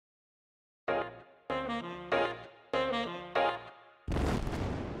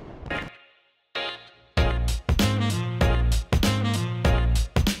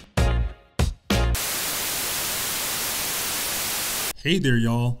Hey there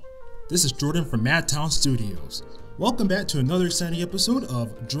y'all, this is Jordan from Madtown Studios. Welcome back to another exciting episode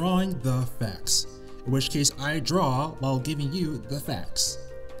of Drawing the Facts, in which case I draw while giving you the facts.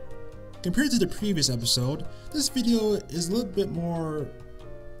 Compared to the previous episode, this video is a little bit more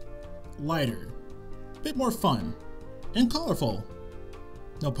lighter, a bit more fun, and colorful.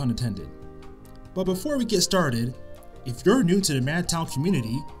 No pun intended. But before we get started, if you're new to the Madtown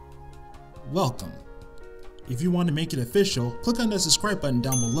community, welcome. If you want to make it official, click on the subscribe button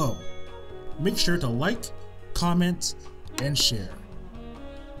down below. Make sure to like, comment, and share.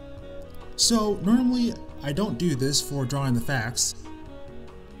 So normally I don't do this for drawing the facts,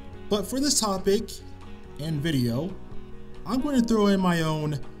 but for this topic and video, I'm going to throw in my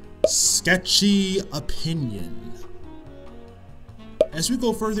own sketchy opinion. As we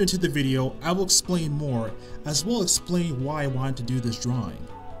go further into the video, I will explain more, as well as explain why I wanted to do this drawing.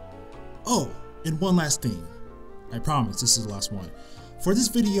 Oh, and one last thing. I promise this is the last one. For this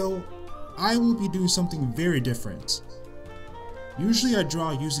video, I will be doing something very different. Usually I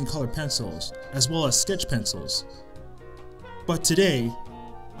draw using colored pencils, as well as sketch pencils. But today,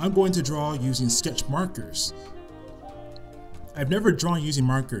 I'm going to draw using sketch markers. I've never drawn using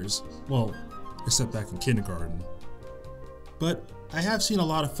markers, well, except back in kindergarten. But I have seen a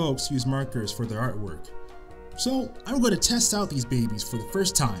lot of folks use markers for their artwork. So I'm going to test out these babies for the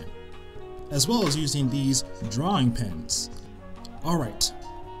first time, as well as using these drawing pens. Alright,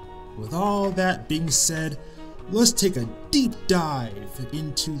 with all that being said, let's take a deep dive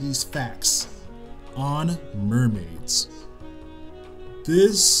into these facts on mermaids.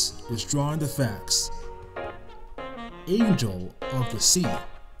 This is Drawing the Facts, Angel of the Sea.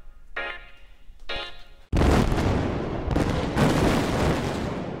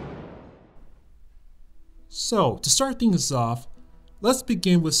 So, to start things off, let's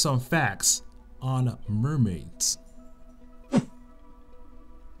begin with some facts on mermaids.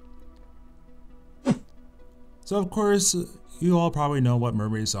 So of course, you all probably know what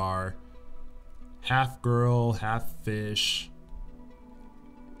mermaids are. Half girl, half fish,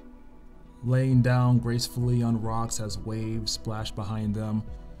 laying down gracefully on rocks as waves splash behind them.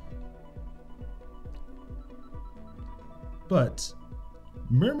 But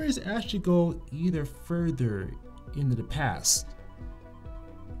mermaids actually go either further into the past.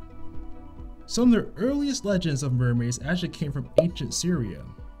 Some of the earliest legends of mermaids actually came from ancient Syria.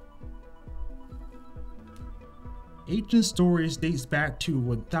 Ancient stories dates back to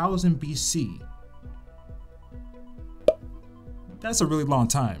 1000 BC. That's a really long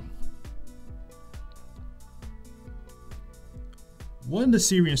time. One of the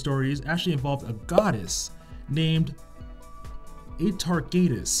Syrian stories actually involved a goddess named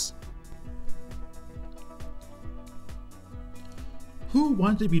Atargatis, who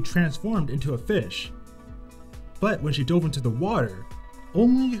wanted to be transformed into a fish. But when she dove into the water,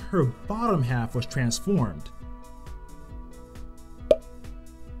 only her bottom half was transformed.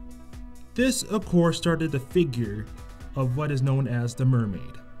 This, of course, started the figure of what is known as the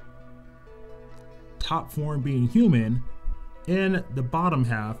mermaid. Top form being human, and the bottom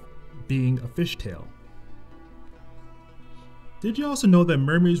half being a fishtail. Did you also know that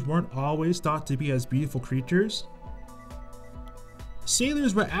mermaids weren't always thought to be as beautiful creatures?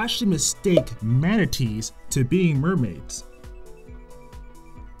 Sailors would actually mistake manatees to being mermaids.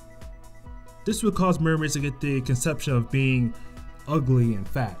 This would cause mermaids to get the conception of being ugly and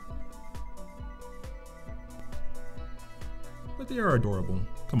fat. But they are adorable,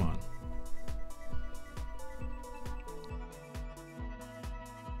 come on.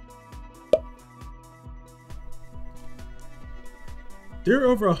 There are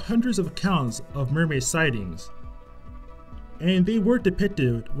over hundreds of accounts of mermaid sightings, and they were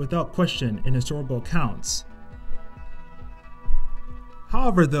depicted without question in historical accounts.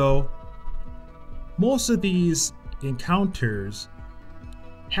 However though, most of these encounters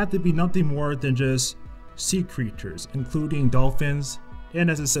had to be nothing more than just sea creatures, including dolphins,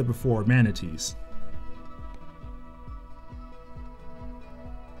 and as I said before, manatees.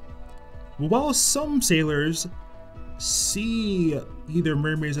 While some sailors see either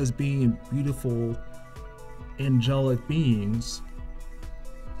mermaids as being beautiful, angelic beings,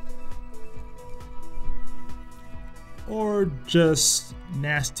 or just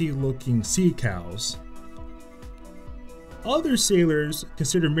nasty looking sea cows, other sailors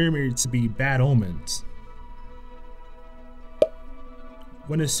consider mermaids to be bad omens.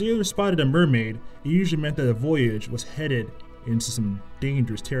 When a sailor spotted a mermaid, it usually meant that the voyage was headed into some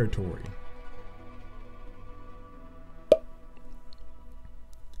dangerous territory.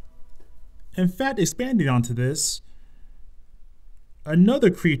 In fact, expanding onto this, another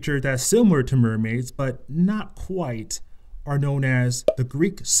creature that's similar to mermaids, but not quite, are known as the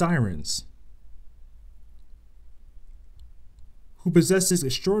Greek sirens, who possesses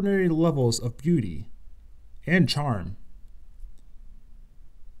extraordinary levels of beauty and charm.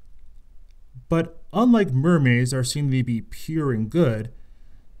 But unlike mermaids are seen to be pure and good,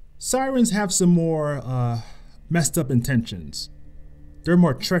 sirens have some more messed up intentions. They're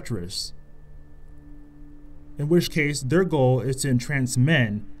more treacherous, in which case their goal is to entrance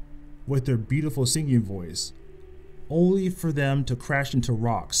men with their beautiful singing voice, only for them to crash into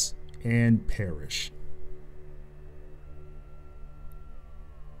rocks and perish.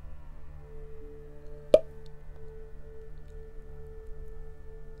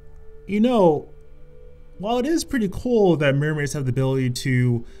 You know, while it is pretty cool that mermaids have the ability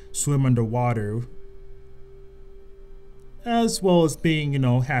to swim underwater, as well as being,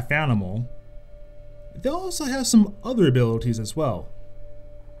 half animal, they also have some other abilities as well.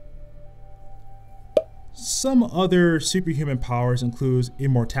 Some other superhuman powers include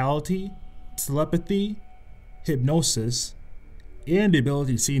immortality, telepathy, hypnosis, and the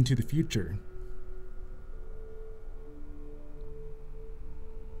ability to see into the future.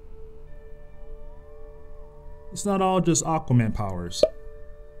 It's not all just Aquaman powers.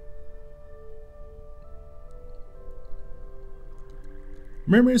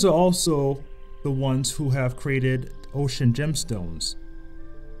 Mermaids are also the ones who have created ocean gemstones,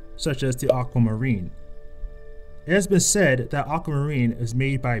 such as the aquamarine. It has been said that aquamarine is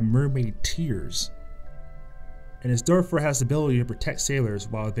made by mermaid tears, and it therefore has the ability to protect sailors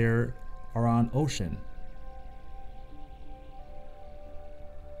while they are on ocean.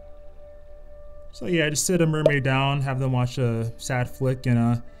 So yeah, just sit a mermaid down, have them watch a sad flick,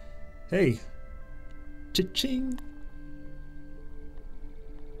 and hey, cha-ching.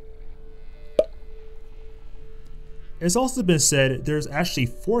 It's also been said there's actually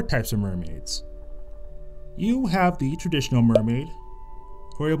 4 types of mermaids. You have the traditional mermaid,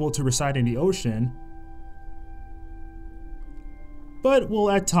 who are able to reside in the ocean, but will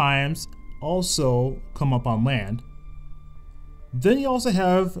at times also come up on land. Then you also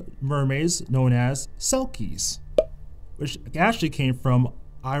have mermaids known as selkies, which actually came from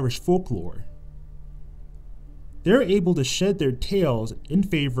Irish folklore. They're able to shed their tails in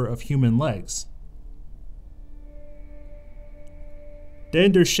favor of human legs.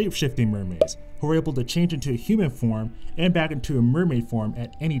 Then there's shape-shifting mermaids, who are able to change into a human form and back into a mermaid form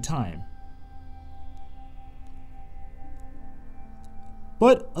at any time.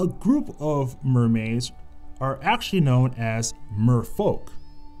 But a group of mermaids are actually known as merfolk,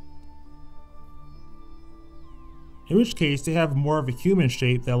 in which case they have more of a human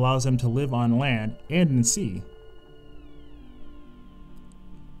shape that allows them to live on land and in the sea.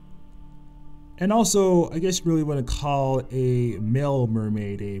 And also, I guess you really want to call a male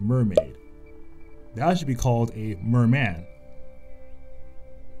mermaid a mermaid. That should be called a merman.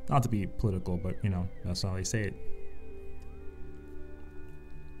 Not to be political, but that's how they say it.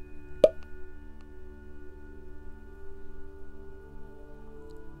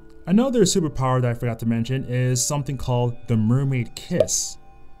 Another superpower that I forgot to mention is something called the mermaid kiss.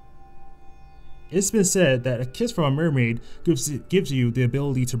 It's been said that a kiss from a mermaid gives you the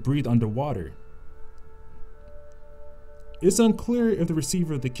ability to breathe underwater. It's unclear if the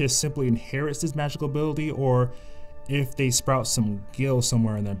receiver of the kiss simply inherits this magical ability or if they sprout some gills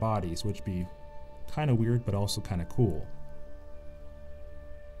somewhere in their bodies, which would be kind of weird but also kind of cool.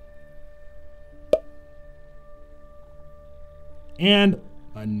 And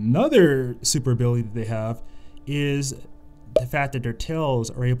another super ability that they have is the fact that their tails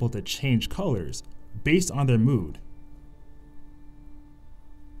are able to change colors based on their mood.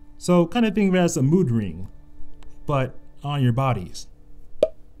 So kind of think of it as a mood ring, but on your bodies.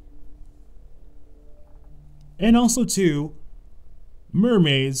 And also too,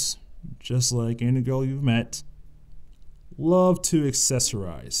 mermaids, just like any girl you've met, love to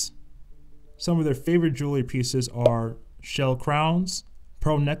accessorize. Some of their favorite jewelry pieces are shell crowns,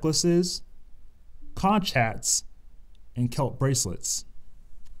 pearl necklaces, conch hats, and kelp bracelets.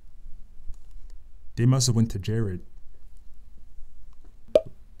 They must have went to Jared.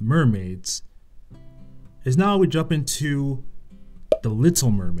 Mermaids. Is now we jump into The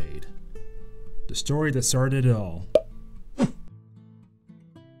Little Mermaid, the story that started it all.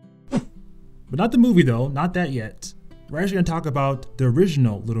 But not the movie though, not that yet. We're actually going to talk about the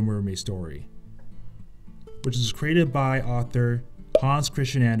original Little Mermaid story, which is created by author Hans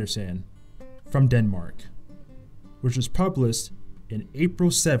Christian Andersen from Denmark, which was published in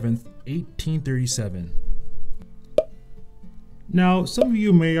April 7th, 1837. Now, some of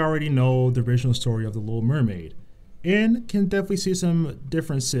you may already know the original story of The Little Mermaid, and can definitely see some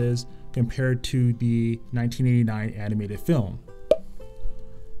differences compared to the 1989 animated film.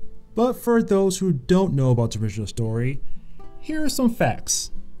 But for those who don't know about the original story, here are some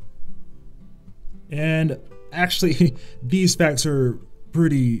facts. And actually, these facts are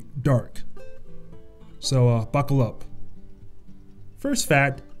pretty dark. So buckle up. First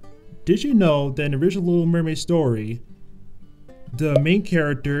fact, did you know that in the original Little Mermaid story, the main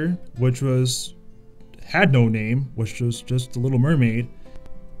character, which had no name, which was just the Little Mermaid,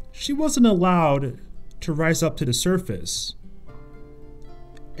 she wasn't allowed to rise up to the surface.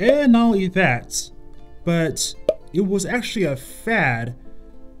 And not only that, but it was actually a fad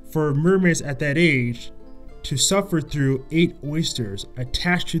for mermaids at that age to suffer through 8 oysters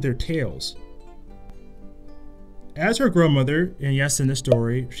attached to their tails. As her grandmother, and yes, in the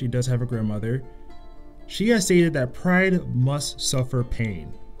story, she does have a grandmother, she has stated that pride must suffer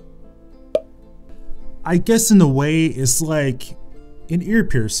pain. I guess in a way, it's like an ear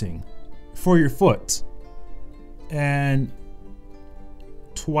piercing for your foot, and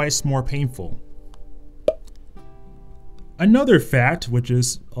twice more painful. Another fact, which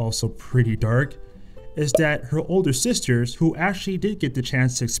is also pretty dark, is that her older sisters, who actually did get the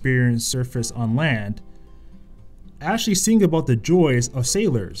chance to experience surface on land, actually sing about the joys of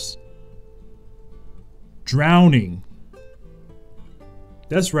sailors. Drowning.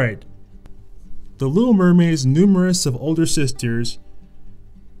 That's right. The Little Mermaid's numerous of older sisters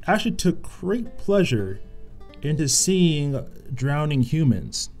actually took great pleasure into seeing drowning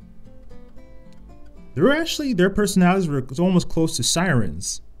humans. Their personalities were almost close to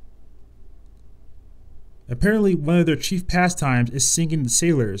sirens. Apparently, one of their chief pastimes is singing to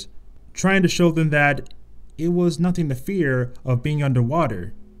sailors, trying to show them that it was nothing to fear of being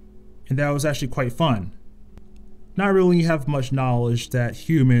underwater, and that was actually quite fun. Not really have much knowledge that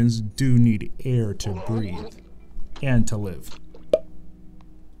humans do need air to breathe and to live.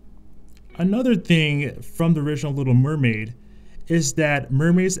 Another thing from the original Little Mermaid is that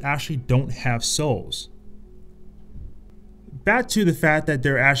mermaids actually don't have souls. Back to the fact that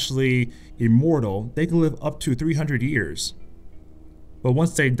they're actually immortal, they can live up to 300 years. But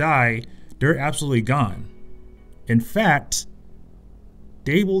once they die, they're absolutely gone. In fact,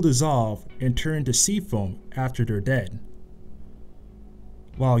 they will dissolve and turn into sea foam after they're dead.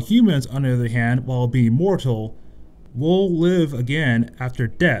 While humans, on the other hand, while being mortal, will live again after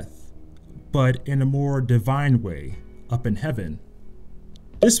death, but in a more divine way, up in heaven.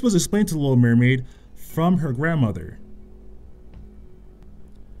 This was explained to the Little Mermaid from her grandmother.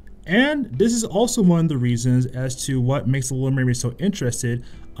 And this is also one of the reasons as to what makes the Little Mermaid so interested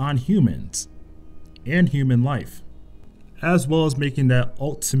on humans and human life, as well as making that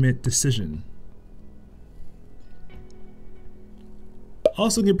ultimate decision.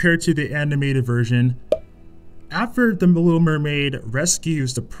 Also compared to the animated version, after the Little Mermaid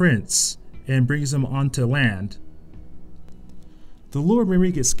rescues the prince and brings him onto land, the Little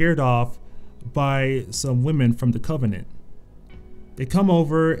Mermaid gets scared off by some women from the Covenant. They come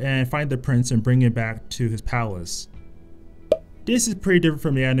over and find the prince and bring him back to his palace. This is pretty different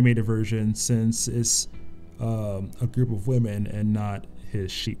from the animated version since it's a group of women and not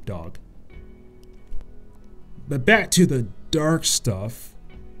his sheepdog. But back to the dark stuff.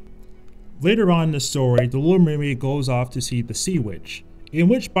 Later on in the story, the Little Mermaid goes off to see the Sea Witch, in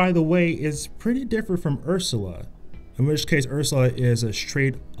which, by the way, is pretty different from Ursula, in which case Ursula is a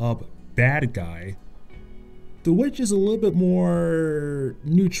straight up bad guy. The witch is a little bit more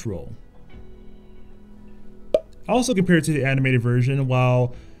neutral. Also compared to the animated version,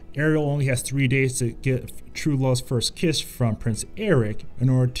 while Ariel only has 3 days to get True Love's first kiss from Prince Eric in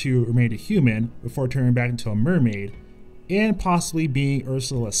order to remain a human before turning back into a mermaid, and possibly being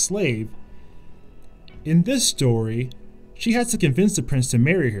Ursula's slave, in this story, she has to convince the prince to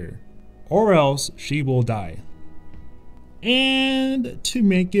marry her, or else she will die. And to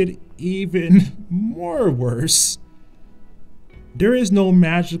make it even more worse, there is no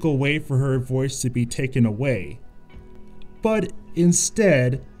magical way for her voice to be taken away, but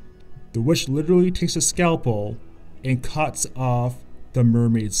instead, the witch literally takes a scalpel and cuts off the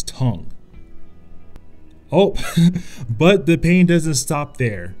mermaid's tongue. Oh, but the pain doesn't stop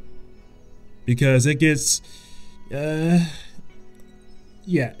there, because it gets, it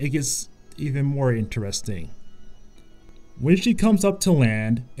gets even more interesting. When she comes up to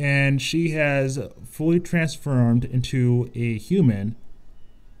land and she has fully transformed into a human,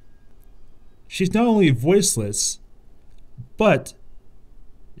 she's not only voiceless, but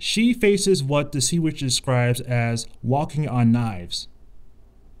she faces what the Sea Witch describes as walking on knives.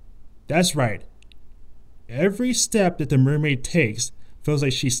 That's right. Every step that the mermaid takes feels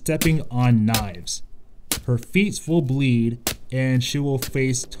like she's stepping on knives. Her feet will bleed and she will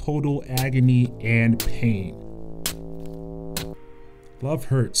face total agony and pain. Love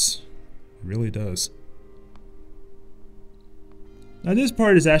hurts. It really does. Now this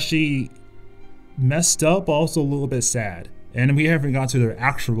part is actually messed up, but also a little bit sad. And we haven't got to the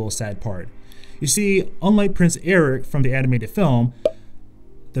actual sad part. You see, unlike Prince Eric from the animated film,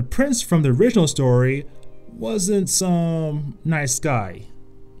 the prince from the original story wasn't some nice guy.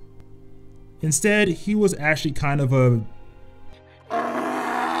 Instead, he was actually kind of a...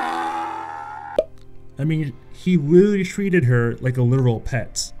 he literally treated her like a literal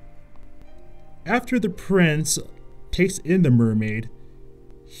pet. After the prince takes in the mermaid,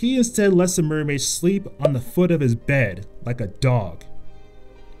 he instead lets the mermaid sleep on the foot of his bed like a dog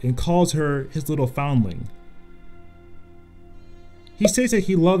and calls her his little foundling. He says that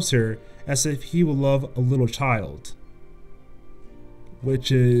he loves her as if he would love a little child,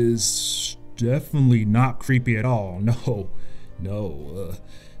 which is definitely not creepy at all. No.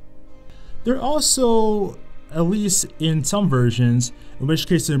 There are also, at least in some versions, in which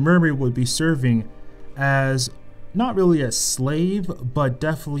case the mermaid would be serving as not really a slave, but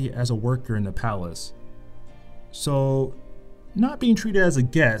definitely as a worker in the palace. So, not being treated as a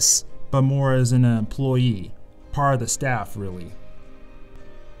guest, but more as an employee, part of the staff really.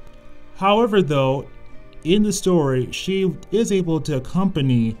 However though, in the story, she is able to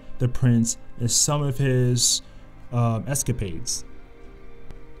accompany the prince in some of his escapades,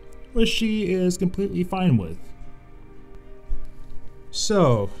 which she is completely fine with.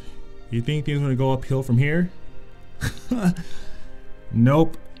 So, you think things are going to go uphill from here?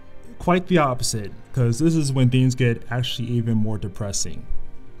 Nope, quite the opposite, because this is when things get actually even more depressing.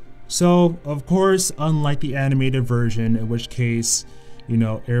 So, of course, unlike the animated version, in which case,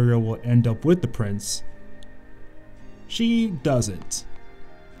 Ariel will end up with the prince, she doesn't.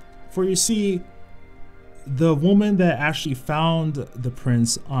 For you see, the woman that actually found the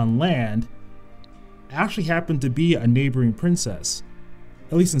prince on land actually happened to be a neighboring princess,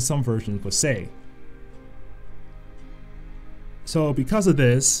 at least in some versions would say. So because of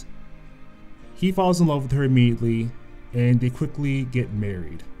this, he falls in love with her immediately, and they quickly get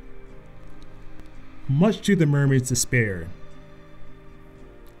married. Much to the mermaid's despair.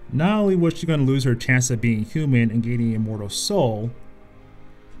 Not only was she going to lose her chance of being human and gaining an immortal soul,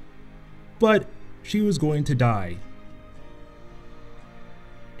 but she was going to die.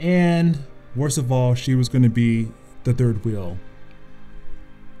 And worst of all, she was going to be the third wheel.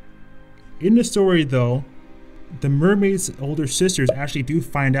 In the story though, the mermaid's older sisters actually do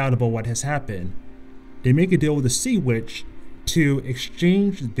find out about what has happened. They make a deal with the sea witch to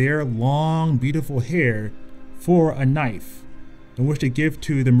exchange their long, beautiful hair for a knife, in which they give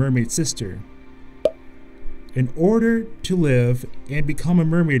to the mermaid sister. In order to live and become a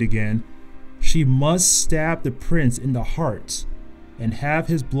mermaid again, she must stab the prince in the heart and have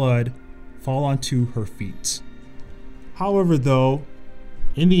his blood fall onto her feet. However though,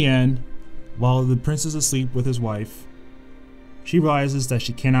 in the end, while the prince is asleep with his wife, she realizes that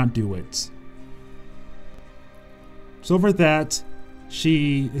she cannot do it. So for that,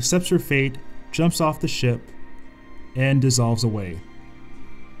 she accepts her fate, jumps off the ship, and dissolves away.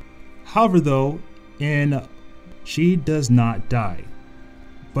 However though, she does not die,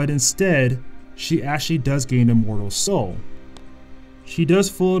 but instead, she actually does gain an immortal soul. She does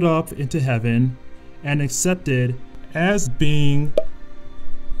float up into heaven and accepted as being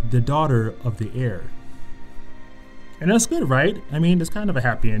the daughter of the air. And that's good, right? It's kind of a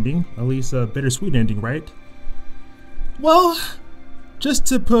happy ending, at least a bittersweet ending, right? Well, just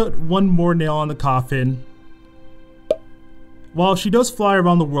to put one more nail on the coffin, while she does fly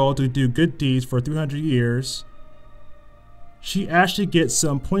around the world to do good deeds for 300 years, she actually gets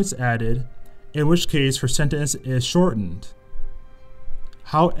some points added, in which case her sentence is shortened.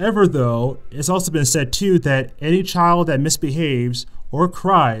 However though, it's also been said too that any child that misbehaves or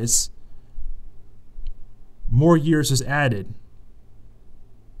cries, more years is added.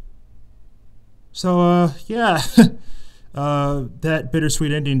 So yeah, that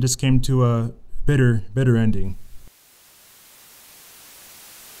bittersweet ending just came to a bitter ending.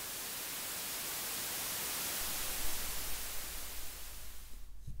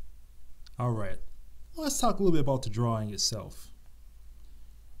 Alright, let's talk a little bit about the drawing itself.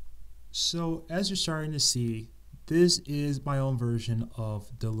 So as you're starting to see, this is my own version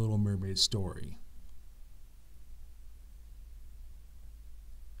of the Little Mermaid story.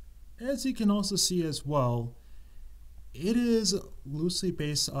 As you can also see as well, it is loosely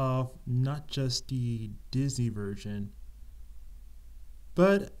based off not just the Disney version,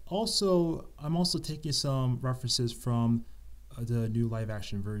 but also I'm also taking some references from the new live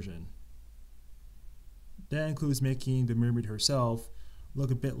action version. That includes making the mermaid herself look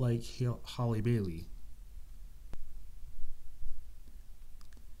a bit like Halle Bailey.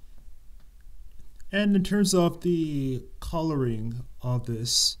 And in terms of the coloring of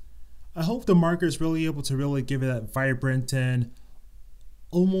this, I hope the marker is really able to really give it that vibrant and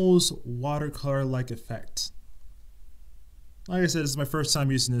almost watercolor-like effect. Like I said, this is my first time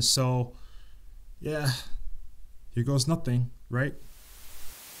using this, so yeah, here goes nothing, right?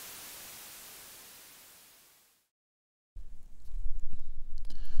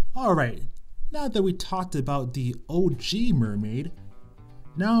 Alright, now that we talked about the OG Mermaid,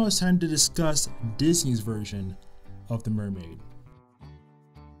 now it's time to discuss Disney's version of the Mermaid.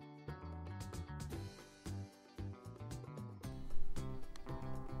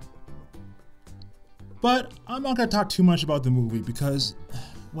 But I'm not going to talk too much about the movie because,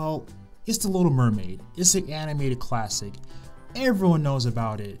 well, it's The Little Mermaid. It's an animated classic. Everyone knows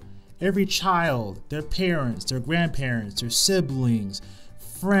about it. Every child, their parents, their grandparents, their siblings,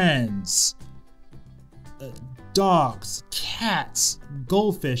 friends, dogs, cats,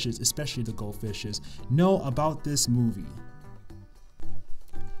 goldfishes, especially the goldfishes, know about this movie.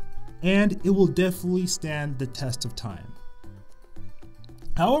 And it will definitely stand the test of time.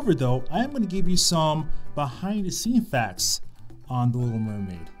 However though, I am going to give you some behind the scene facts on The Little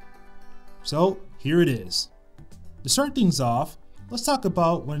Mermaid. So here it is. To start things off, let's talk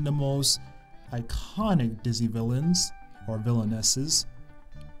about one of the most iconic Disney villains, or villainesses,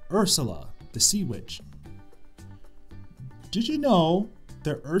 Ursula, the Sea Witch. Did you know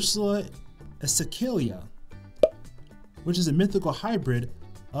that Ursula is Cicalia, which is a mythical hybrid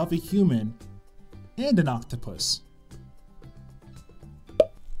of a human and an octopus?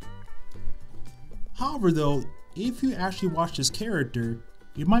 However though, if you actually watch this character,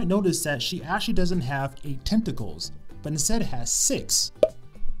 you might notice that she actually doesn't have 8 tentacles, but instead has 6.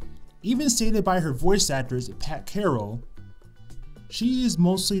 Even stated by her voice actress, Pat Carroll, she is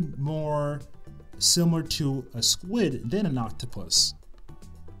mostly more similar to a squid than an octopus.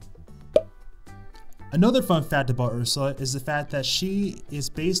 Another fun fact about Ursula is the fact that she is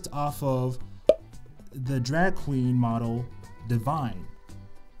based off of the drag queen model Divine.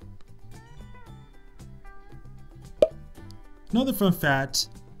 Another fun fact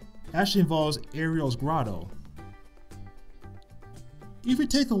actually involves Ariel's grotto. If you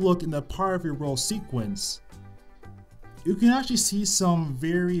take a look in the Part of Your World sequence, you can actually see some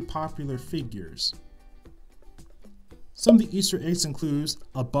very popular figures. Some of the Easter eggs include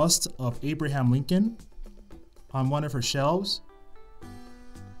a bust of Abraham Lincoln on one of her shelves,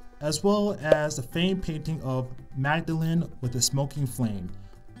 as well as the famed painting of Magdalene with a Smoking Flame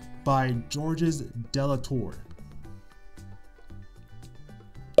by Georges Delatour.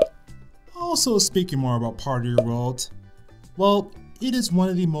 Also, speaking more about Part of Your World, well, it is one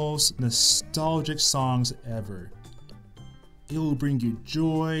of the most nostalgic songs ever. It will bring you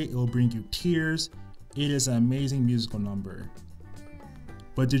joy, it will bring you tears. It is an amazing musical number.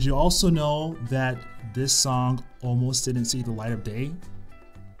 But did you also know that this song almost didn't see the light of day?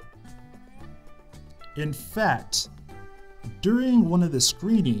 In fact, during one of the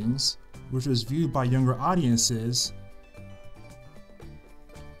screenings, which was viewed by younger audiences,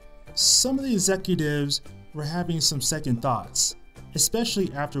 some of the executives were having some second thoughts,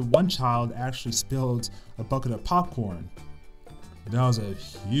 especially after one child actually spilled a bucket of popcorn. That was a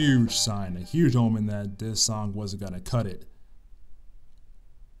huge sign, a huge omen that this song wasn't gonna cut it.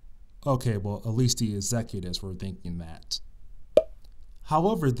 Okay, well, at least the executives were thinking that.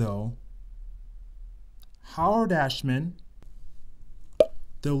 However though, Howard Ashman,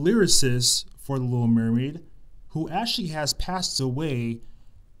 the lyricist for The Little Mermaid, who actually has passed away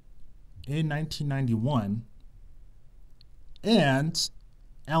in 1991, and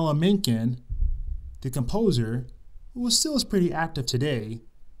Alan Menken, the composer, who still is pretty active today,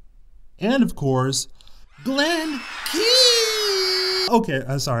 and of course, Glenn Keane! Okay,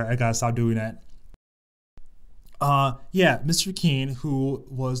 I'm sorry, I gotta stop doing that. Yeah, Mr. Keane, who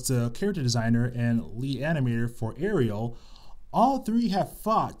was the character designer and lead animator for Ariel, all three have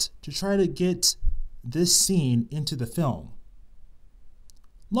fought to try to get this scene into the film.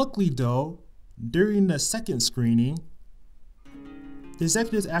 Luckily though, during the second screening, the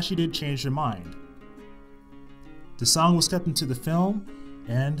executives actually did change their mind. The song was kept into the film,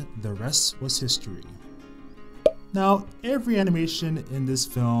 and the rest was history. Now, every animation in this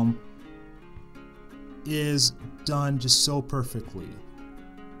film is done just so perfectly.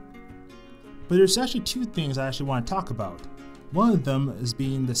 But there's actually two things I actually want to talk about. One of them is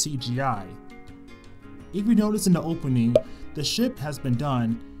being the CGI. If you notice in the opening, the ship has been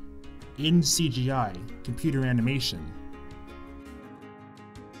done in CGI, computer animation.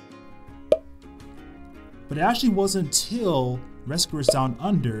 But it actually wasn't until Rescuers Down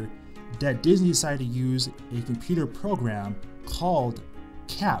Under that Disney decided to use a computer program called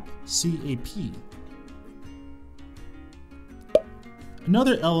CAP, C-A-P.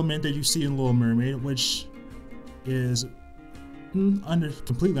 Another element that you see in Little Mermaid, which is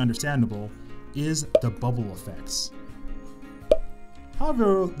completely understandable, is the bubble effects.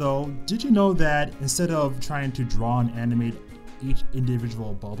 However, though, did you know that instead of trying to draw and animate each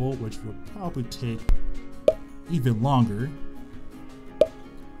individual bubble, which would probably take even longer,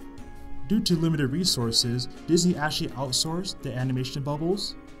 due to limited resources, Disney actually outsourced the animation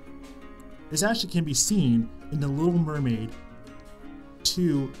bubbles? This actually can be seen in The Little Mermaid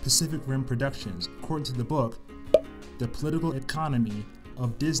 2 Pacific Rim Productions, according to the book, The Political Economy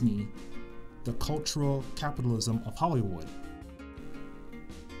of Disney, The Cultural Capitalism of Hollywood.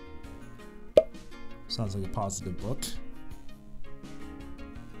 Sounds like a positive book.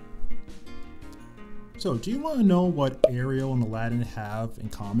 So, do you want to know what Ariel and Aladdin have in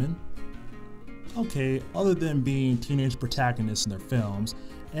common? Okay, other than being teenage protagonists in their films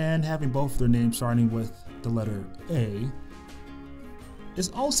and having both their names starting with the letter A, it's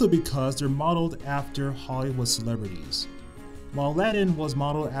also because they're modeled after Hollywood celebrities. While Aladdin was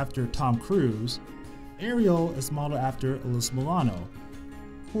modeled after Tom Cruise, Ariel is modeled after Alyssa Milano,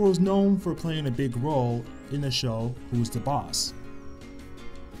 who was known for playing a big role in the show Who's the Boss.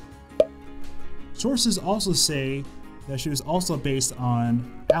 Sources also say that she was also based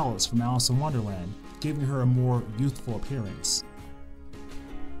on Alice from Alice in Wonderland, giving her a more youthful appearance.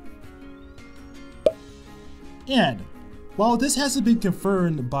 And while this hasn't been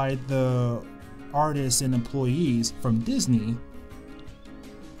confirmed by the artists and employees from Disney,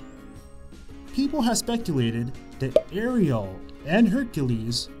 people have speculated that Ariel and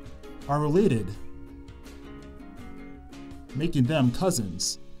Hercules are related, making them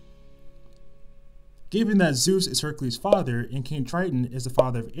cousins. Given that Zeus is Hercules' father and King Triton is the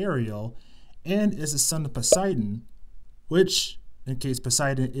father of Ariel and is the son of Poseidon, which, in case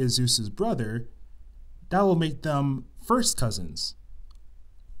Poseidon is Zeus's brother, that will make them first cousins.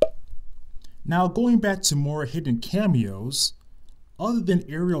 Now, going back to more hidden cameos, other than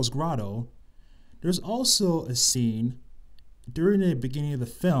Ariel's grotto, there's also a scene during the beginning of the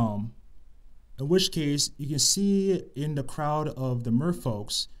film, in which case you can see in the crowd of the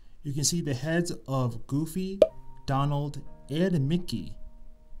merfolks, you can see the heads of Goofy, Donald, and Mickey.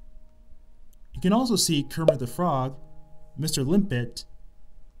 You can also see Kermit the Frog, Mr. Limpet,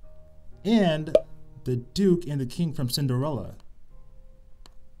 and the Duke and the King from Cinderella.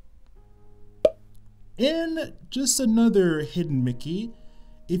 And just another hidden Mickey,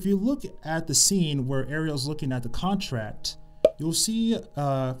 if you look at the scene where Ariel's looking at the contract, you'll see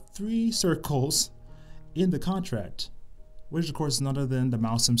 3 circles in the contract, which of course is none other than the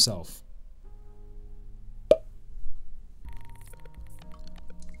mouse himself.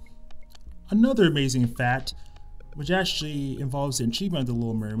 Another amazing fact, which actually involves the achievement of The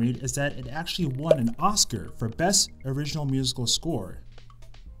Little Mermaid, is that it actually won an Oscar for Best Original Musical Score.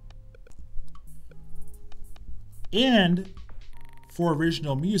 And for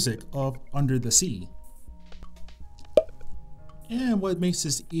original music of Under the Sea. And what makes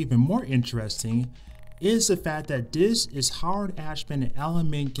this even more interesting is the fact that this is Howard Ashman and Alan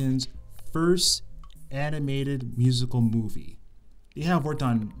Menken's first animated musical movie. They have worked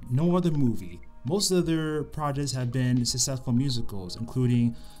on no other movie. Most of their projects have been successful musicals,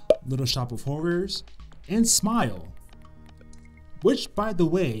 including Little Shop of Horrors and Smile. Which, by the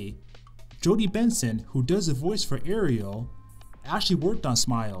way, Jodie Benson, who does the voice for Ariel, actually worked on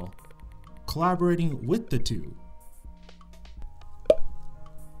Smile, collaborating with the two.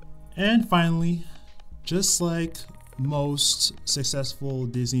 And finally, just like most successful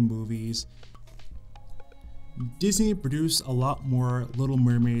Disney movies, Disney produced a lot more Little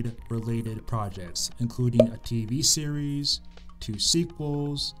Mermaid related projects, including a TV series, 2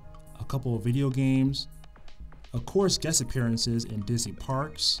 sequels, a couple of video games, of course guest appearances in Disney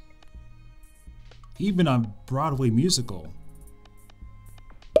parks, even a Broadway musical.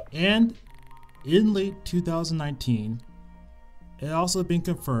 And in late 2019, it also been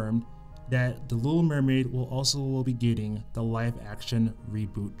confirmed that The Little Mermaid will be getting the live action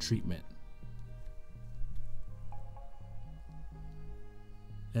reboot treatment.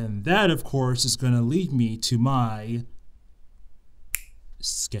 And that, of course, is going to lead me to my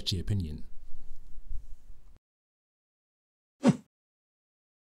sketchy opinion.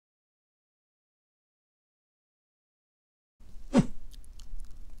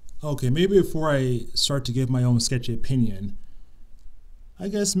 Okay, maybe before I start to give my own sketchy opinion, I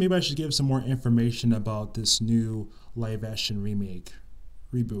guess maybe I should give some more information about this new live action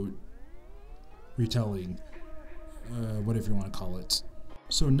reboot. retelling, whatever you want to call it.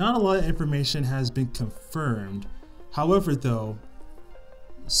 So not a lot of information has been confirmed. However though,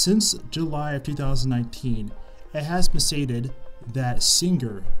 since July of 2019, it has been stated that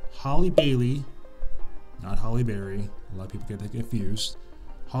singer Halle Bailey, not Halle Berry, a lot of people get that confused,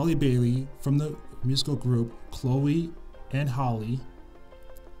 Halle Bailey from the musical group Chloe and Halle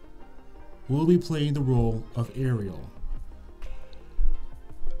will be playing the role of Ariel.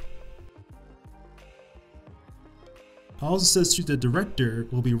 It also says too the director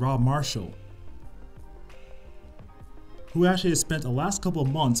will be Rob Marshall, who actually has spent the last couple of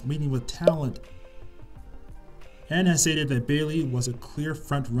months meeting with talent and has stated that Bailey was a clear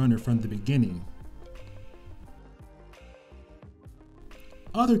front runner from the beginning.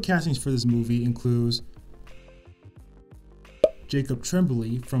 Other castings for this movie includes Jacob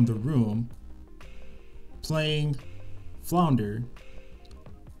Tremblay from The Room playing Flounder,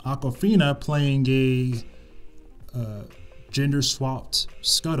 Awkwafina playing a gender-swapped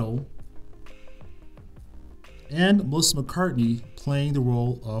Scuttle, and Melissa McCartney playing the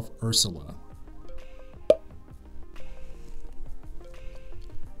role of Ursula.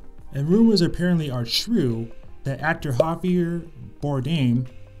 And rumors apparently are true that actor Javier Bardem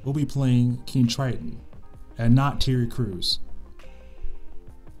will be playing King Triton, and not Terry Crews.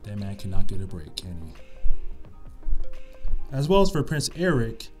 That man cannot get a break, can he? As well as for Prince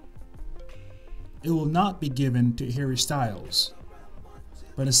Eric, it will not be given to Harry Styles,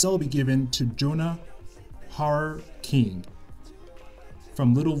 but instead will be given to Jonah Har-King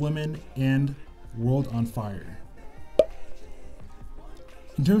from Little Women and World on Fire.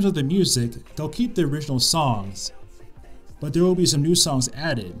 In terms of the music, they'll keep the original songs, but there will be some new songs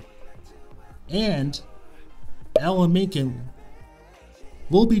added. And Alan Menken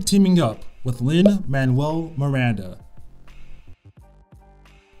will be teaming up with Lin-Manuel Miranda.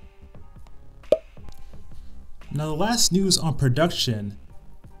 Now the last news on production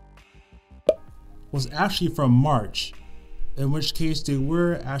was actually from March, in which case they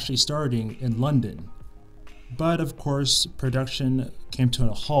were actually starting in London. But of course, production came to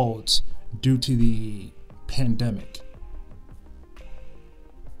a halt due to the pandemic.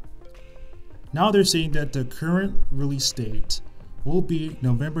 Now they're saying that the current release date will be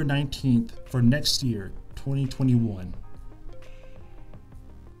November 19th for next year, 2021.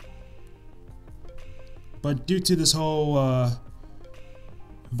 But due to this whole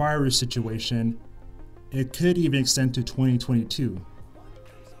virus situation, it could even extend to 2022.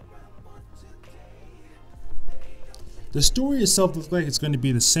 The story itself looks like it's going to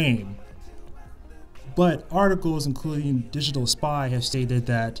be the same, but articles including Digital Spy have stated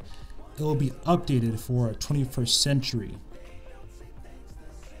that it will be updated for a 21st century,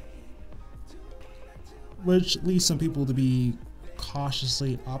 which leads some people to be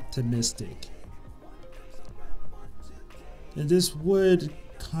cautiously optimistic. And this would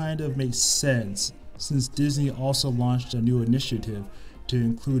kind of make sense since Disney also launched a new initiative to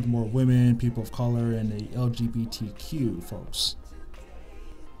include more women, people of color, and the LGBTQ folks.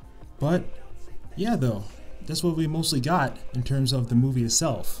 But yeah though, that's what we mostly got in terms of the movie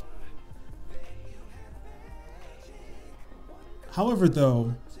itself. However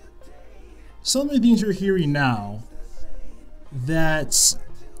though, some of the things you're hearing now that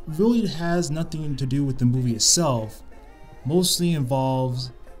really has nothing to do with the movie itself mostly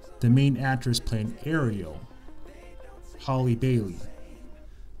involves the main actress playing Ariel, Halle Bailey.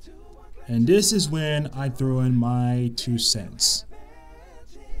 And this is when I throw in my 2 cents.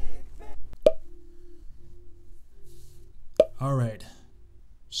 Alright,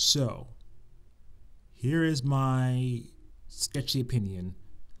 so here is my sketchy opinion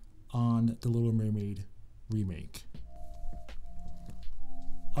on The Little Mermaid remake.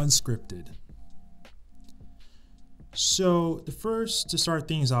 Unscripted. So the first to start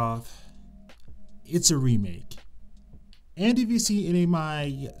things off, it's a remake. And if you see any of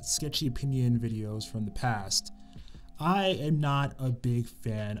my sketchy opinion videos from the past, I am not a big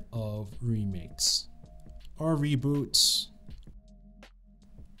fan of remakes or reboots.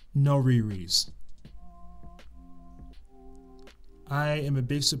 No rereads. I am a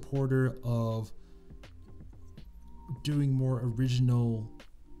big supporter of doing more original,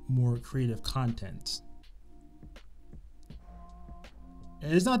 more creative content.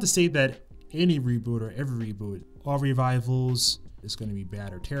 And it's not to say that any reboot or every reboot or revivals is going to be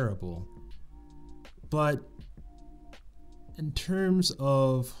bad or terrible, but in terms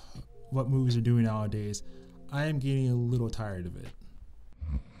of what movies are doing nowadays, I am getting a little tired of it.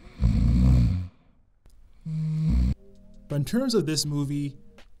 But in terms of this movie,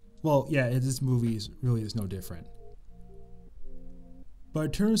 well, yeah, this movie is no different. But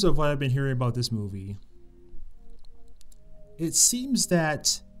in terms of what I've been hearing about this movie, it seems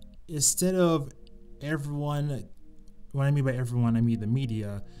that instead of everyone, when I mean by everyone, I mean the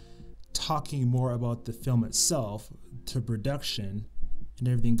media, talking more about the film itself, to production and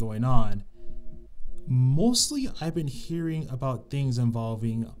everything going on, mostly I've been hearing about things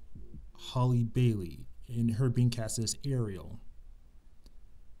involving Halle Bailey and her being cast as Ariel.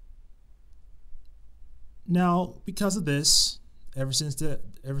 Now, because of this, ever since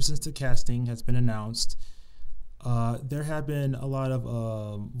the casting has been announced, there have been a lot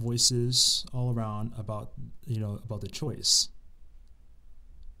of voices all around about the choice.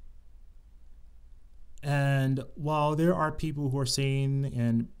 And while there are people who are saying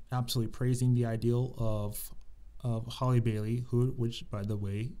and absolutely praising the ideal of Halle Bailey, which by the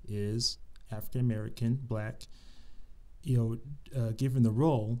way is African American, black, given the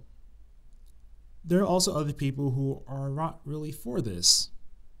role, there are also other people who are not really for this.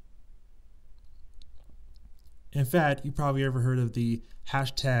 In fact, you probably ever heard of the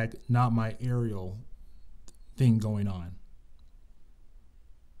hashtag not my Ariel thing going on.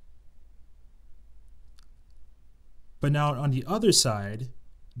 But now on the other side,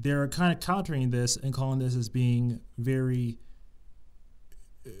 they're kind of countering this and calling this as being very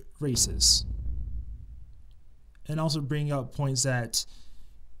racist. And also bringing up points that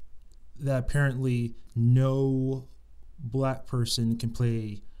apparently no black person can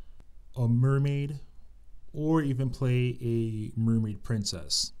play a mermaid or even play a mermaid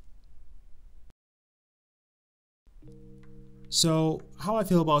princess. So how I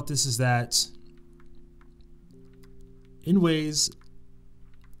feel about this is that in ways,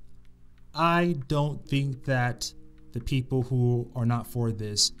 I don't think that the people who are not for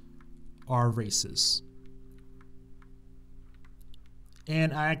this are racist.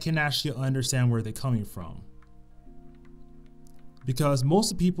 And I can actually understand where they're coming from. Because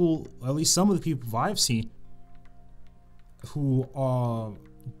most of the people, at least some of the people I've seen, who are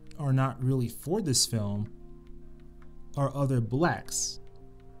not really for this film are other blacks.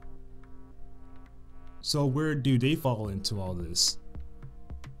 So where do they fall into all this?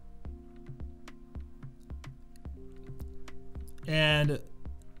 And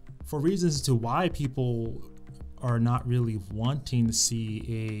for reasons as to why people are not really wanting to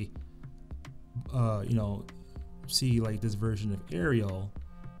see see like this version of Ariel,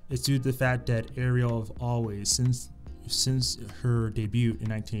 it's due to the fact that Ariel have always, since her debut in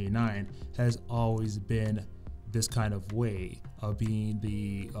 1989, has always been this kind of way of being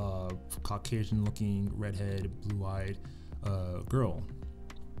the Caucasian-looking, redhead, blue-eyed girl.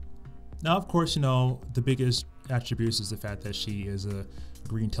 Now, of course, the biggest attributes is the fact that she is a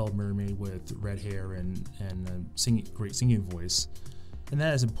green-tailed mermaid with red hair and a great singing voice, and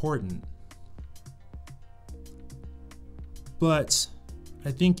that is important. But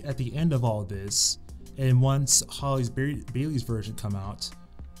I think at the end of all this, and once Halle Bailey's version come out,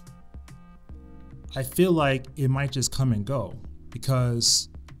 I feel like it might just come and go, because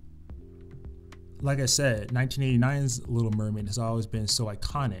like I said, 1989's Little Mermaid has always been so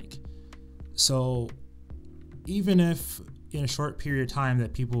iconic. So even if in a short period of time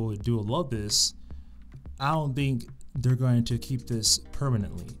that people do love this, I don't think they're going to keep this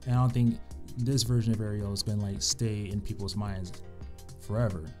permanently. And I don't think this version of Ariel is going to like stay in people's minds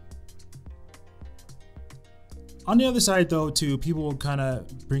forever. On the other side though, too, people will kind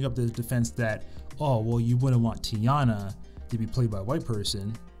of bring up the defense that, oh, well, you wouldn't want Tiana to be played by a white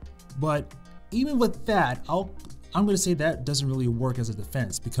person. But even with that, I'm going to say that doesn't really work as a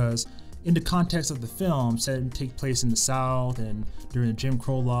defense, because in the context of the film, said to take place in the South and during the Jim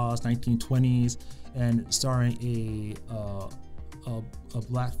Crow laws, 1920s, and starring a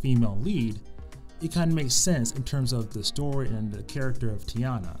black female lead, it kind of makes sense in terms of the story and the character of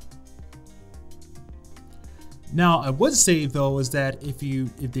Tiana. Now, I would say though is that if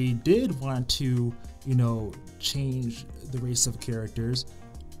they did want to, change the race of characters,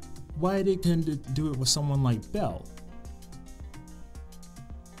 why they couldn't do it with someone like Belle?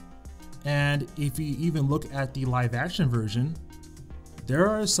 And if you even look at the live action version, there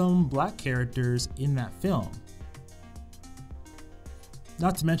are some black characters in that film.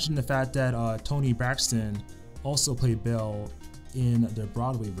 Not to mention the fact that Toni Braxton also played Belle in the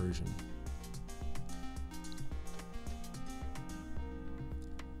Broadway version.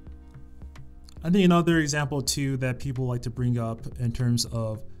 I think another example too that people like to bring up in terms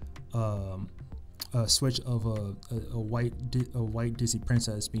of a switch of a white Disney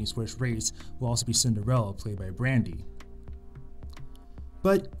princess being switched race will also be Cinderella, played by Brandy.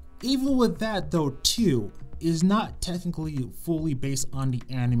 But even with that though too, is not technically fully based on the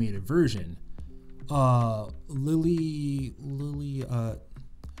animated version. Lily,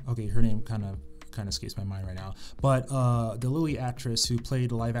 okay, her name kind of escapes my mind right now, but the Lily actress who played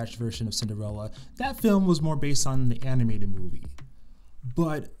the live action version of Cinderella, that film was more based on the animated movie.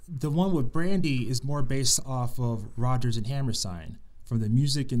 But the one with Brandy is more based off of Rodgers and Hammerstein. From the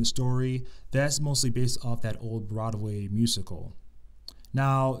music and the story, that's mostly based off that old Broadway musical.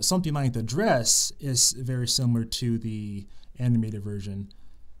 Now, something like The Dress is very similar to the animated version,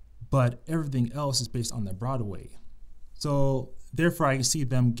 but everything else is based on the Broadway. So, therefore, I can see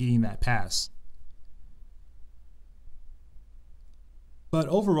them getting that pass. But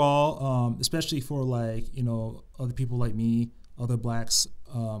overall, especially for other people like me, other blacks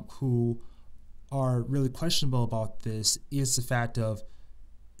who are really questionable about this, is the fact of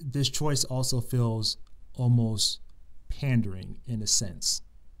this choice also feels almost pandering in a sense.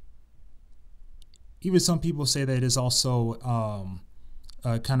 Even some people say that it is also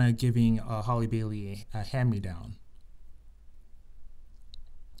kind of giving Halle Bailey a hand-me-down.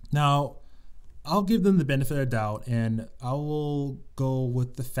 Now, I'll give them the benefit of the doubt, and I will go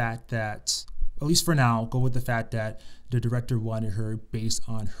with the fact that, at least for now, go with the fact that the director wanted her based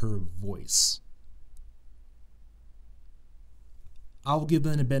on her voice. I'll give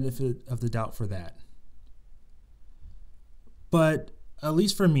them the benefit of the doubt for that. But at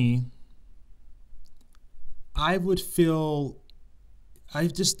least for me, I just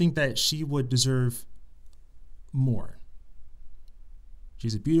think that she would deserve more.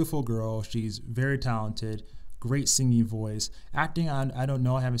 She's a beautiful girl. She's very talented, great singing voice. Acting, I don't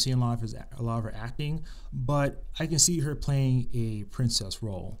know. I haven't seen a lot of her acting, but I can see her playing a princess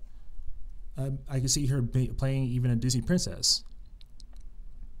role. I can see her playing even a Disney princess.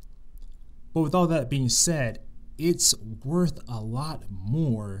 But with all that being said, it's worth a lot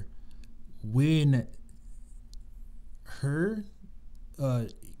more when her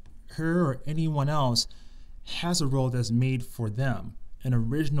or anyone else has a role that's made for them, an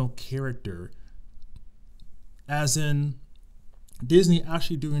original character, as in Disney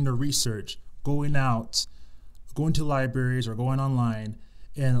actually doing the research, going to libraries or going online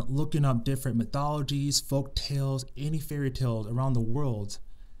and looking up different mythologies, folk tales, any fairy tales around the world,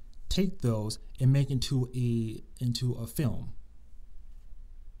 take those and make into a film,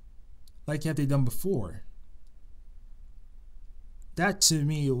 like have they done before. That to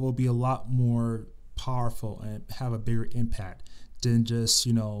me will be a lot more powerful and have a bigger impact than just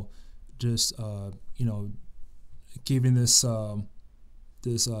giving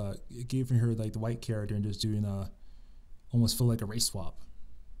giving her like the white character and just doing almost feel like a race swap.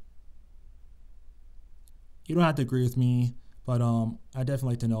 You don't have to agree with me, but I definitely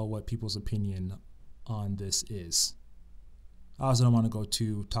like to know what people's opinion on this is. I also don't want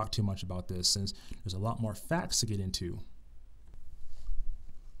to talk too much about this since there's a lot more facts to get into.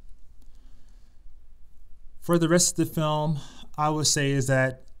 For the rest of the film, I would say is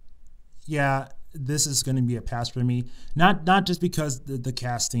that, yeah, this is going to be a pass for me. Not just because the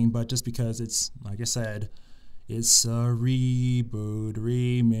casting, but just because it's, like I said, it's a reboot,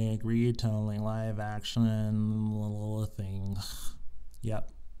 remake, retelling, live action, little thing.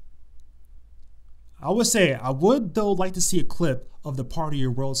 Yep. I would say I would though like to see a clip of the Part of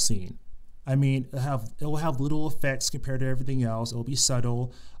Your World scene. I mean, it will have little effects compared to everything else. It will be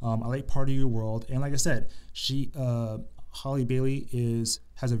subtle. I like Part of Your World, and like I said, Halle Bailey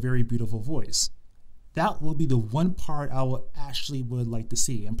has a very beautiful voice. That will be the one part I would like to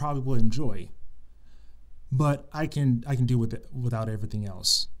see and probably will enjoy. But I can deal with it without everything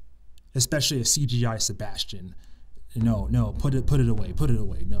else, especially a CGI Sebastian. No, put it away.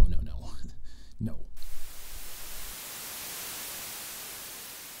 No. No.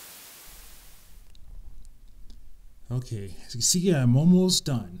 Okay, as you can see, I'm almost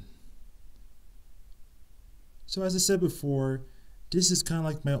done. So as I said before, this is kind of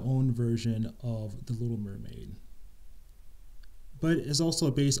like my own version of The Little Mermaid. But it's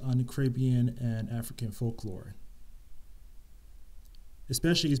also based on Caribbean and African folklore.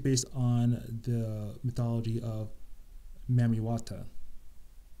 Especially it's based on the mythology of Mamiwata.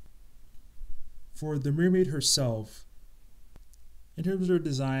 For the mermaid herself, in terms of her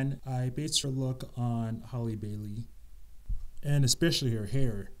design, I based her look on Halle Bailey, and especially her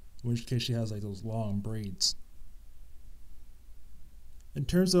hair, in which case she has like those long braids. In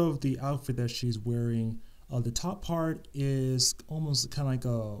terms of the outfit that she's wearing, the top part is almost kind of like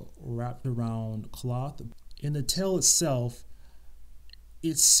a wrapped around cloth. In the tail itself,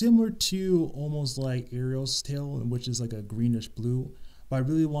 it's similar to almost like Ariel's tail, which is like a greenish blue, but I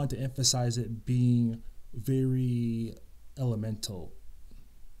really want to emphasize it being very elemental,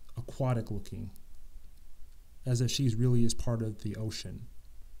 aquatic looking, as if she really is part of the ocean.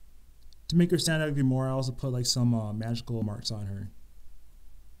 To make her stand out even more, I also put like some magical marks on her.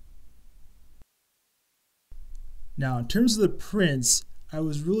 Now, in terms of the prince, I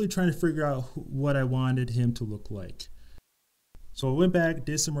was really trying to figure out what I wanted him to look like. So I went back,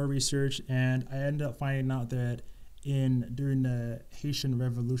 did some more research, and I ended up finding out that during the Haitian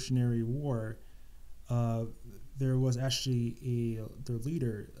Revolutionary War, there was actually their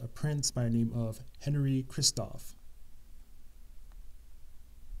leader, a prince by the name of Henry Christophe.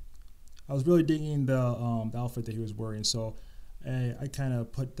 I was really digging the outfit that he was wearing, so I kind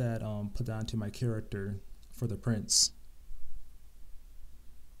of put that onto my character for the prince.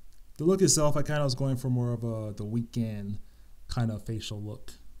 The look itself, I kind of was going for more of the weekend kind of facial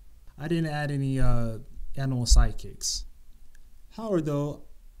look. I didn't add any animal sidekicks. However, though,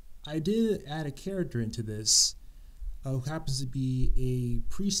 I did add a character into this who happens to be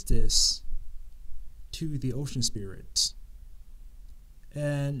a priestess to the ocean spirits.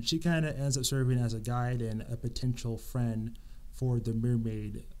 And she kind of ends up serving as a guide and a potential friend for the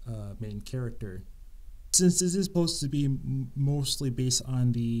mermaid main character. Since this is supposed to be mostly based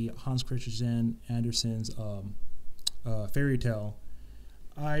on the Hans Christian Andersen's FAIRYTALE,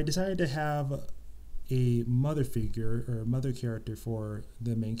 I decided to have a mother figure or mother character for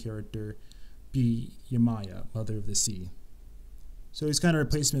the main character be Yamaya, Mother of the Sea. So he's kind of a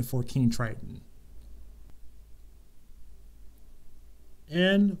replacement for King Triton.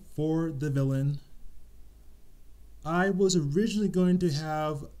 And for the villain, I was originally going to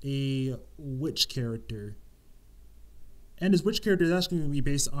have a witch character. And this witch character is actually going to be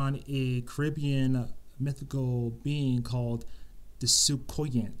based on a Caribbean mythical being called the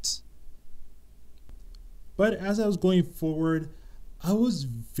Sukoyant. But as I was going forward, I was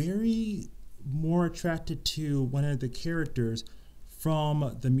very more attracted to one of the characters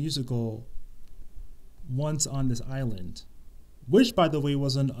from the musical Once on This Island, which, by the way,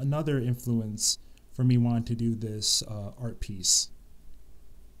 was another influence for me wanting to do this art piece.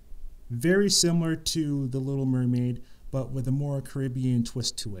 Very similar to The Little Mermaid, but with a more Caribbean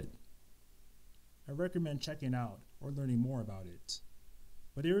twist to it. I recommend checking out or learning more about it.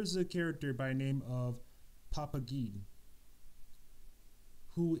 But there is a character by the name of Papa Guide,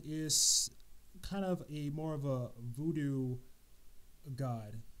 who is kind of more of a voodoo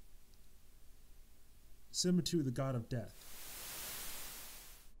god, similar to the god of death.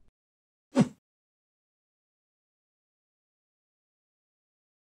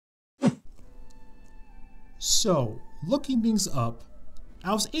 So, looking things up,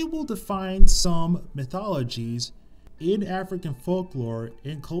 I was able to find some mythologies in African folklore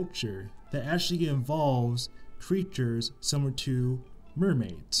and culture that actually involves creatures similar to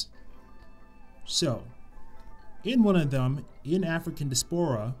mermaids. So, in one of them, in African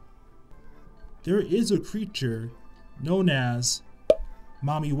diaspora, there is a creature known as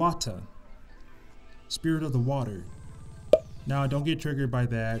Mami Wata, spirit of the water. Now, don't get triggered by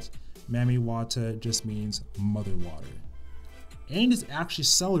that. Mami Wata just means mother water, and is actually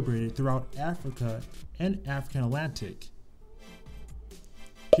celebrated throughout Africa and African Atlantic.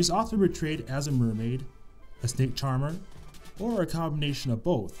 She's often portrayed as a mermaid, a snake charmer, or a combination of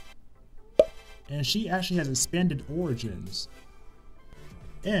both. And she actually has expanded origins.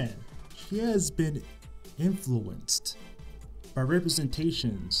 And she has been influenced by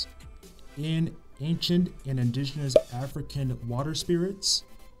representations in ancient and indigenous African water spirits,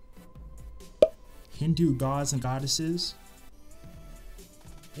 Hindu gods and goddesses,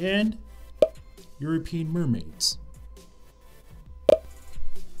 and European mermaids.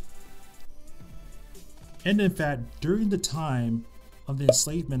 And in fact, during the time of the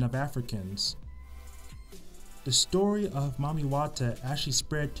enslavement of Africans, the story of Mami Wata actually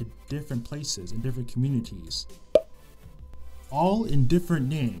spread to different places and different communities, all in different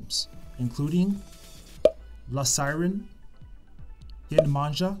names, including La Siren,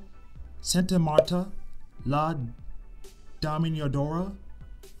 Yenmanja, Santa Marta, La Dominadora,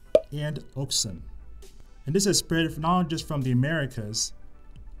 and Oxen. And this has spread not just from the Americas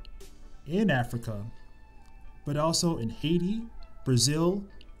in Africa, but also in Haiti, Brazil,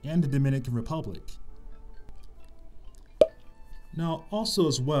 and the Dominican Republic. Now, also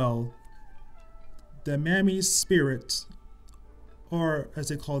as well, the Mami's spirit, or as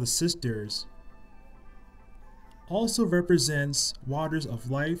they call the sisters, also represents waters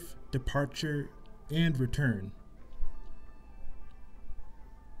of life, departure, and return.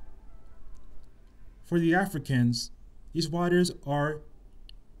 For the Africans, these waters are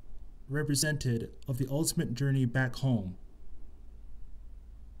represented of the ultimate journey back home,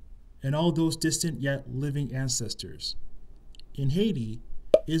 and all those distant yet living ancestors. In Haiti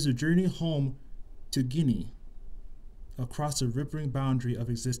is a journey home to Guinea, across the rippling boundary of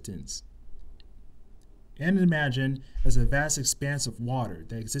existence, and imagined as a vast expanse of water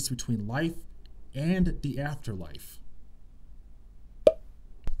that exists between life and the afterlife.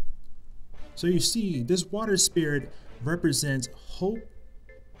 So you see, this water spirit represents hope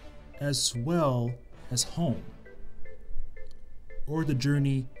as well as home, or the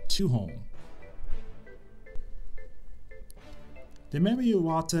journey to home. The Mermaid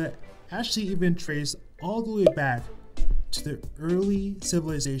actually even traced all the way back to the early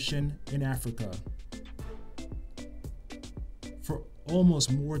civilization in Africa. For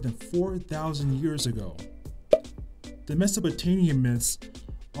almost more than 4,000 years ago. The Mesopotamian myths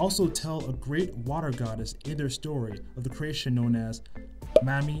also tell a great water goddess in their story of the creation known as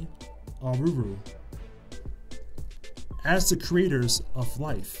Mami Aruru as the creators of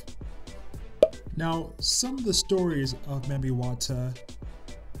life. Now, some of the stories of Mermaid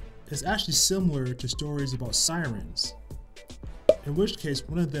is actually similar to stories about sirens, in which case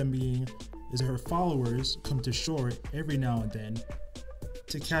one of them being is that her followers come to shore every now and then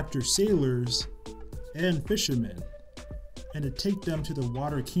to capture sailors and fishermen and to take them to the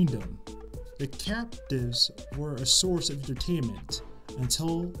water kingdom. The captives were a source of entertainment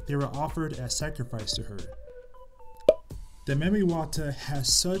until they were offered as sacrifice to her. The Mermaid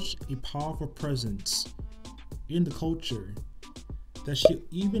has such a powerful presence in the culture that she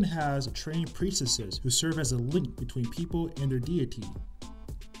even has trained priestesses who serve as a link between people and their deity.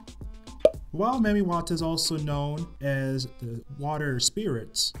 While Mermaid is also known as the water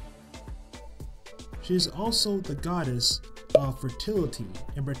spirits, she is also the goddess of fertility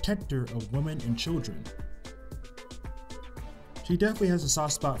and protector of women and children. She definitely has a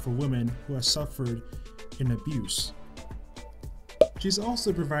soft spot for women who have suffered in abuse. She's also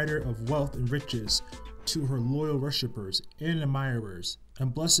a provider of wealth and riches to her loyal worshippers and admirers,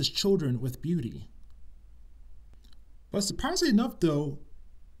 and blesses children with beauty. But surprisingly enough though,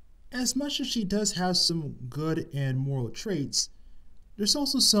 as much as she does have some good and moral traits, there's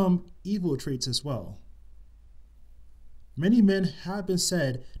also some evil traits as well. Many men have been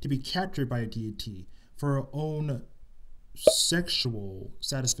said to be captured by a deity for her own sexual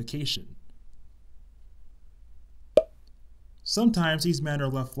satisfaction. Sometimes these men are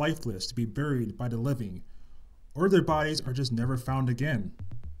left lifeless to be buried by the living, or their bodies are just never found again.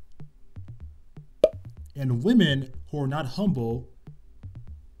 And women who are not humble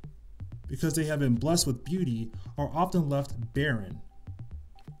because they have been blessed with beauty are often left barren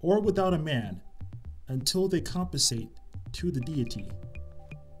or without a man until they compensate to the deity.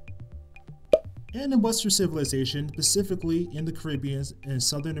 And in Western civilization, specifically in the Caribbean and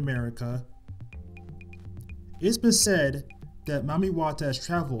Southern America, it's been said that Mami Wata has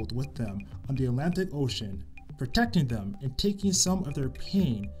traveled with them on the Atlantic Ocean, protecting them and taking some of their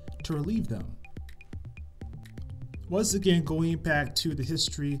pain to relieve them. Once again, going back to the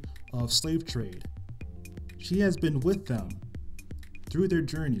history of slave trade, she has been with them through their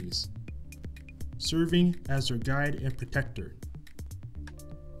journeys, serving as their guide and protector.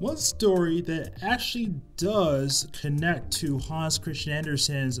 One story that actually does connect to Hans Christian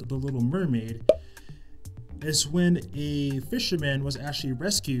Andersen's The Little Mermaid is when a fisherman was actually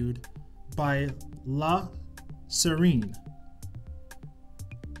rescued by La Sirene,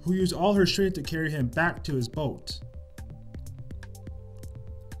 who used all her strength to carry him back to his boat.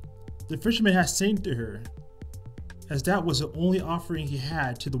 The fisherman had sang to her, as that was the only offering he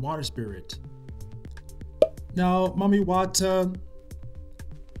had to the water spirit. Now, Mami Wata,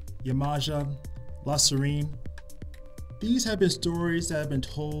 Yamaja, La Sirene, these have been stories that have been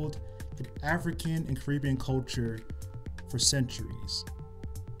told in African and Caribbean culture for centuries.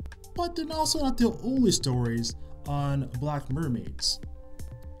 But they're also not the only stories on Black mermaids.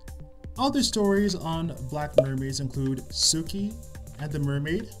 Other stories on Black mermaids include Suki and the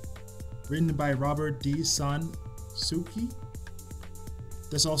Mermaid, written by Robert D. Son Suki.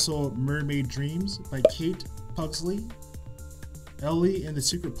 There's also Mermaid Dreams by Kate Pugsley, Ellie and the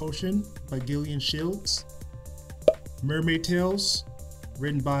Secret Potion by Gillian Shields, Mermaid Tales,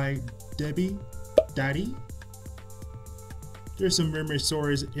 written by Debbie Daddy. There's some mermaid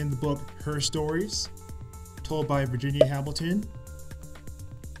stories in the book Her Stories, told by Virginia Hamilton.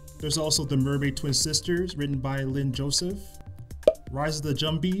 There's also the Mermaid Twin Sisters, written by Lynn Joseph, Rise of the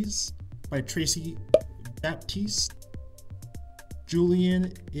Jumbies by Tracy Baptiste,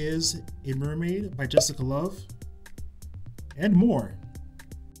 Julian is a Mermaid by Jessica Love, and more.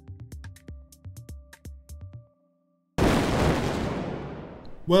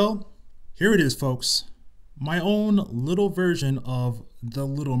 Well, here it is, folks. My own little version of The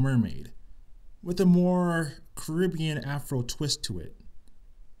Little Mermaid, with a more Caribbean Afro twist to it.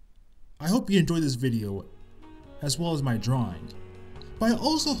 I hope you enjoyed this video, as well as my drawing. but I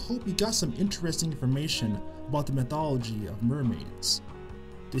also hope you got some interesting information about the mythology of mermaids,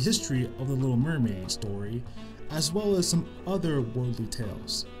 the history of the Little Mermaid story, as well as some other worldly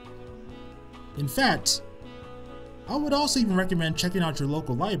tales. In fact, I would also even recommend checking out your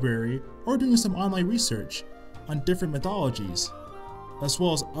local library or doing some online research on different mythologies, as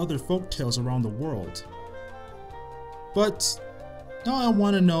well as other folk tales around the world. But now I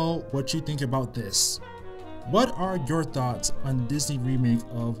want to know what you think about this. What are your thoughts on the Disney remake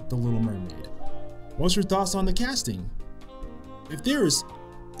of The Little Mermaid? What's your thoughts on the casting? If there is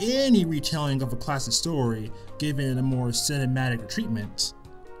any retelling of a classic story given a more cinematic treatment,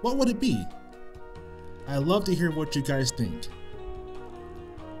 what would it be? I'd love to hear what you guys think.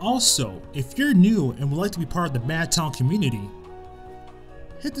 Also, if you're new and would like to be part of the Madtown community,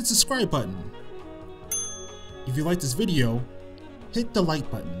 hit the subscribe button. If you like this video, hit the like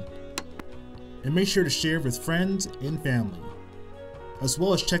button. And make sure to share with friends and family, as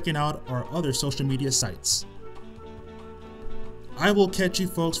well as checking out our other social media sites. I will catch you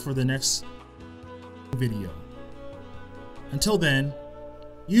folks for the next video. Until then,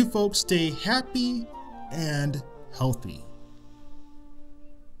 you folks stay happy and healthy.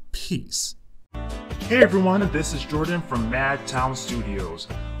 Peace. Hey everyone, this is Jordan from Madtown Studios.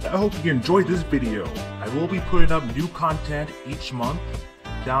 I hope you enjoyed this video. I will be putting up new content each month.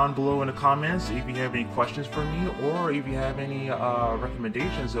 Down below in the comments if you have any questions for me, or if you have any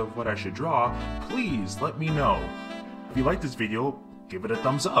recommendations of what I should draw, please let me know. If you like this video, give it a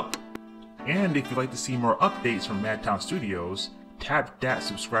thumbs up. And if you'd like to see more updates from Madtown Studios, tap that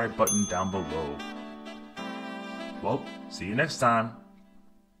subscribe button down below. Well, see you next time.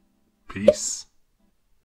 Peace.